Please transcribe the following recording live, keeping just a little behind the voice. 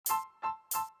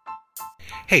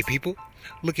Hey people,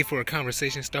 looking for a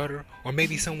conversation starter or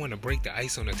maybe someone to break the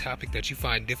ice on a topic that you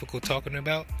find difficult talking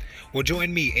about? Well,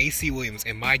 join me, AC Williams,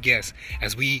 and my guests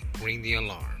as we ring the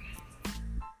alarm.